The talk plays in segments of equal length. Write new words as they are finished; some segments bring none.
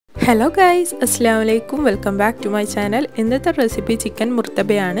Hello guys, Assalamualaikum. Welcome back to my channel. ഇന്നത്തെ recipe chicken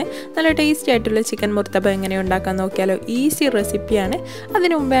മുർത്തബയാണ്. നല്ല tasty ആയിട്ടുള്ള chicken മുർത്തബ എങ്ങനെ ഉണ്ടാക്കാൻ നോക്കിയാലോ. ഈസി റെസിപ്പിയാണ്.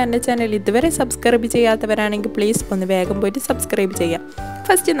 അതിനു മുമ്പേ എൻ്റെ ചാനൽ ഇതുവരെ സബ്സ്ക്രൈബ് ചെയ്യാത്തവരാണെങ്കിൽ പ്ലീസ് ഒന്ന് വേഗം പോയിട്ട് സബ്സ്ക്രൈബ് ചെയ്യാം.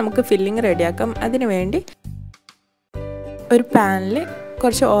 ഫസ്റ്റ് നമുക്ക് ഫില്ലിംഗ് റെഡിയാക്കാം. അതിനു വേണ്ടി ഒരു പാനിൽ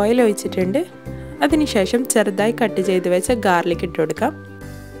കുറച്ച് ഓയിൽ ഒഴിച്ചിട്ടുണ്ട്. അതിനുശേഷം ചെറുതായി കട്ട് ചെയ്ത് വെച്ച ഗാർലിക് ഇട്ട് കൊടുക്കാം.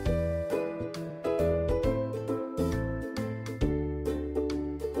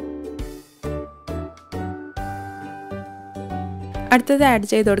 അടുത്തത് ആഡ്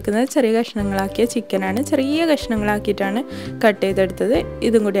ചെയ്ത് കൊടുക്കുന്നത് ചെറിയ കഷ്ണങ്ങളാക്കിയ ചിക്കനാണ്. ചെറിയ കഷ്ണങ്ങളാക്കിയിട്ടാണ് കട്ട് ചെയ്തെടുത്തത്.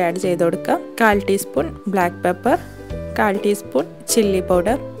 ഇതും കൂടി ആഡ് ചെയ്ത് കൊടുക്കാം. 1/4 teaspoon black pepper, 1/4 teaspoon chilli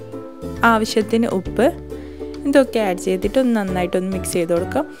powder, ആവശ്യത്തിന് ഉപ്പ്, ഇതൊക്കെ ആഡ് ചെയ്തിട്ട് ഒന്ന് നന്നായിട്ടൊന്ന് മിക്സ് ചെയ്ത്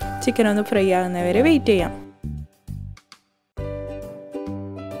കൊടുക്കാം. ചിക്കൻ ഒന്ന് ഫ്രൈ ആകുന്നവരെ വെയിറ്റ് ചെയ്യാം.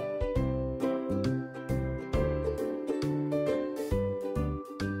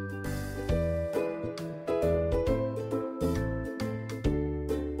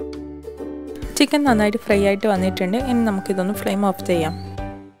 ചിക്കൻ നന്നായിട്ട് ഫ്രൈ ആയിട്ട് വന്നിട്ടുണ്ട്. ഇനി നമുക്കിതൊന്ന് ഫ്ലെയിം ഓഫ് ചെയ്യാം.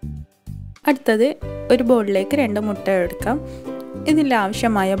 അടുത്തത് ഒരു ബൗളിലേക്ക് 2 മുട്ട എടുക്കാം. ഇതിൽ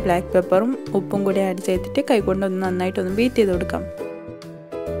ആവശ്യമായ ബ്ലാക്ക് പെപ്പറും ഉപ്പും കൂടി ആഡ് ചെയ്തിട്ട് കൈകൊണ്ടൊന്ന് നന്നായിട്ടൊന്ന് ബീറ്റ് ചെയ്ത് കൊടുക്കാം.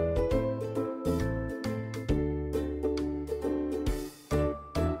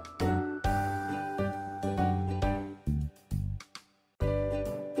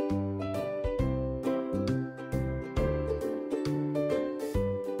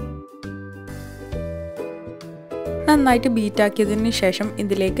 നന്നായിട്ട് ബീറ്റാക്കിയതിന് ശേഷം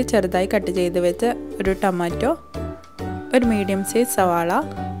ഇതിലേക്ക് ചെറുതായി കട്ട് ചെയ്ത് വെച്ച ഒരു ടൊമാറ്റോ, ഒരു മീഡിയം സൈസ് സവാള,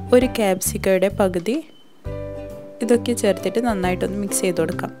 ഒരു ക്യാപ്സിക്കയുടെ പകുതി, ഇതൊക്കെ ചേർത്തിട്ട് നന്നായിട്ടൊന്ന് മിക്സ് ചെയ്ത്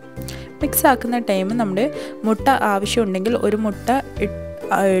കൊടുക്കാം. മിക്സ് ആക്കുന്ന ടൈം നമ്മുടെ മുട്ട ആവശ്യമുണ്ടെങ്കിൽ ഒരു മുട്ട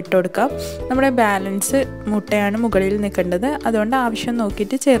ഇട്ട് കൊടുക്കാം. നമ്മുടെ ബാലൻസ് മുട്ടയാണ് മുകളിൽ നിൽക്കേണ്ടത്, അതുകൊണ്ട് ആവശ്യം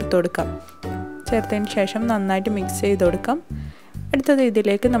നോക്കിയിട്ട് ചേർത്ത് കൊടുക്കാം. ചേർത്തതിന് ശേഷം നന്നായിട്ട് മിക്സ് ചെയ്ത് കൊടുക്കാം. അടുത്തത്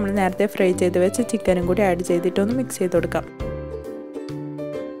ഇതിലേക്ക് നമ്മൾ നേരത്തെ ഫ്രൈ ചെയ്ത് വെച്ച് ചിക്കനും കൂടി ആഡ് ചെയ്തിട്ടൊന്ന് മിക്സ് ചെയ്ത് കൊടുക്കാം.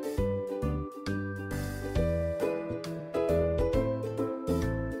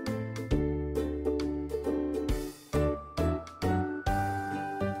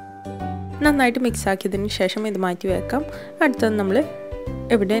 നന്നായിട്ട് മിക്സ് ആക്കിയതിന് ശേഷം ഇത് മാറ്റി വെക്കാം. അടുത്തത് നമ്മൾ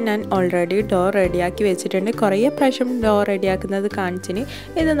ഇവിടെ ഞാൻ ഓൾറെഡി ഡോ റെഡിയാക്കി വെച്ചിട്ടുണ്ട്. കുറേ പ്രാവശ്യം ഡോ റെഡിയാക്കുന്നത് കാണിച്ചിന്.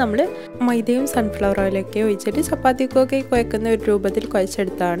 ഇത് നമ്മൾ മൈദയും സൺഫ്ലവർ ഓയിലൊക്കെ ഒഴിച്ചിട്ട് ചപ്പാത്തിക്കൊക്കെ കുഴക്കുന്ന ഒരു രൂപത്തിൽ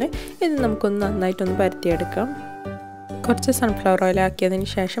കുഴച്ചെടുത്താണ്. ഇത് നമുക്കൊന്ന് നന്നായിട്ടൊന്ന് പരത്തിയെടുക്കാം. കുറച്ച് സൺഫ്ലവർ ഓയിൽ ആക്കിയതിന്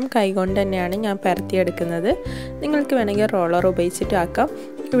ശേഷം കൈകൊണ്ട് തന്നെയാണ് ഞാൻ പരത്തിയെടുക്കുന്നത്. നിങ്ങൾക്ക് വേണമെങ്കിൽ റോളർ ഉപയോഗിച്ചിട്ട് ആക്കാം.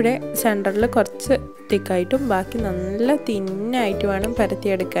 ഇവിടെ സെൻറ്ററിൽ കുറച്ച് തിക്കായിട്ടും ബാക്കി നല്ല തിന്നായിട്ട് വേണം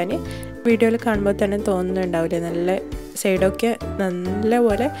പരത്തിയെടുക്കാൻ. വീഡിയോയിൽ കാണുമ്പോൾ തന്നെ തോന്നുന്നുണ്ടാവില്ലേ, നല്ല സൈഡൊക്കെ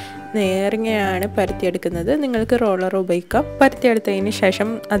നല്ലപോലെ നേർങ്ങയാണ് പരത്തിയെടുക്കുന്നത്. നിങ്ങൾക്ക് റോളർ ഉപയോഗിക്കാം. പരത്തിയെടുത്തതിന് ശേഷം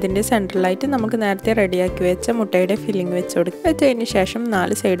അതിൻ്റെ സെൻട്രലായിട്ട് നമുക്ക് നേരത്തെ റെഡിയാക്കി വെച്ച മുട്ടയുടെ ഫില്ലിംഗ് വെച്ച് കൊടുക്കാം. വെച്ചതിന് ശേഷം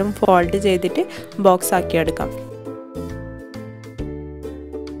 4 സൈഡും ഫോൾഡ് ചെയ്തിട്ട് ബോക്സ് ആക്കിയെടുക്കാം.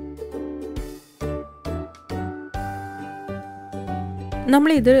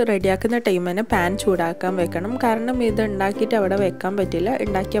 നമ്മളിത് റെഡിയാക്കുന്ന ടൈം തന്നെ പാൻ ചൂടാക്കാൻ വെക്കണം. കാരണം ഇത് ഉണ്ടാക്കിയിട്ട് അവിടെ വെക്കാൻ പറ്റില്ല.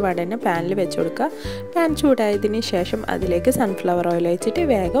 ഉണ്ടാക്കിയ പാടെ തന്നെ പാനിൽ വെച്ച് കൊടുക്കുക. പാൻ ചൂടായതിന് ശേഷം അതിലേക്ക് സൺഫ്ലവർ ഓയിൽ വെച്ചിട്ട്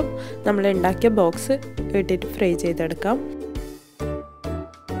വേഗം നമ്മൾ ഉണ്ടാക്കിയ ബോക്സ് ഇട്ടിട്ട് ഫ്രൈ ചെയ്തെടുക്കാം.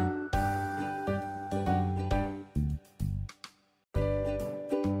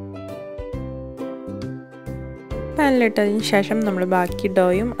 പാനിലിട്ടതിന് ശേഷം നമ്മൾ ബാക്കി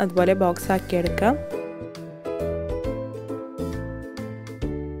ഡോയും അതുപോലെ ബോക്സ് ആക്കിയെടുക്കാം.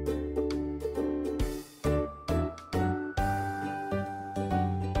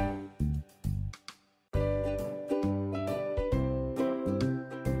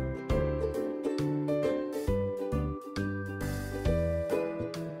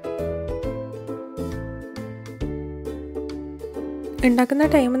 ഉണ്ടാക്കുന്ന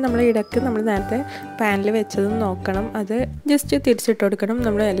ടൈം നമ്മൾ ഇടയ്ക്ക് നമ്മൾ നേരത്തെ പാനിൽ വെച്ചതും നോക്കണം. അത് ജസ്റ്റ് തിരിച്ചിട്ട് കൊടുക്കണം.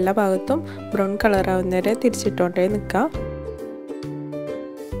 നമ്മൾ എല്ലാ ഭാഗത്തും ബ്രൗൺ കളറാവുന്നവരെ തിരിച്ചിട്ടോണ്ടേ നിൽക്കുക.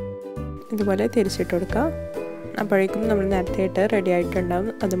 ഇതുപോലെ തിരിച്ചിട്ട് കൊടുക്കുക. അപ്പോഴേക്കും നമ്മൾ നേരത്തെ ഇട്ട് റെഡി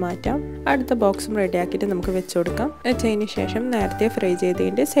ആയിട്ടുണ്ടാവും. അത് മാറ്റാം. അടുത്ത ബോക്സും റെഡി ആക്കിയിട്ട് നമുക്ക് വെച്ച് കൊടുക്കാം. വെച്ചതിന് ശേഷം നേരത്തെ ഫ്രൈ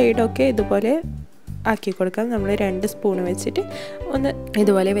ചെയ്തതിൻ്റെ സൈഡൊക്കെ ഇതുപോലെ ആക്കി കൊടുക്കാം. നമ്മൾ 2 സ്പൂൺ വെച്ചിട്ട് ഒന്ന്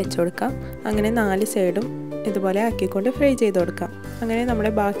ഇതുപോലെ വെച്ച് കൊടുക്കാം. അങ്ങനെ 4 സൈഡും ഇതുപോലെ ആക്കിക്കൊണ്ട് ഫ്രൈ ചെയ്ത് കൊടുക്കാം. അങ്ങനെ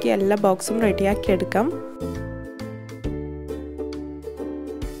നമ്മുടെ ബാക്കി എല്ലാ ബോക്സും റെഡിയാക്കി എടുക്കാം.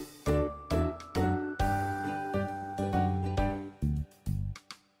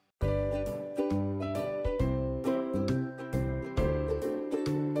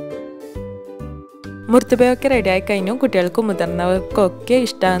 മുർത്തബയൊക്കെ റെഡിയായി കഴിഞ്ഞു. കുട്ടികൾക്കും മുതിർന്നവർക്കും ഒക്കെ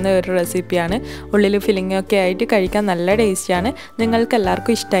ഇഷ്ടമാകുന്ന ഒരു റെസിപ്പിയാണ്. ഉള്ളിൽ ഫില്ലിംഗ് ഒക്കെ ആയിട്ട് കഴിക്കാൻ നല്ല ടേസ്റ്റിയാണ്. നിങ്ങൾക്ക്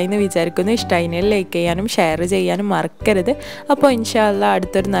എല്ലാവർക്കും ഇഷ്ടമായി എന്ന് വിചാരിക്കുന്നു. ഇഷ്ടമായിനെ ലൈക്ക് ചെയ്യാനും ഷെയർ ചെയ്യാനും മറക്കരുത്. അപ്പോൾ ഇൻഷാ അല്ലാഹ്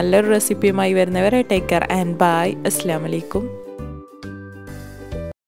അടുത്തൊരു നല്ലൊരു റെസിപ്പിയുമായി വരുന്നവരെ ടേക്ക് കെയർ ആൻഡ് ബൈ. അസ്സലാമു അലൈക്കും.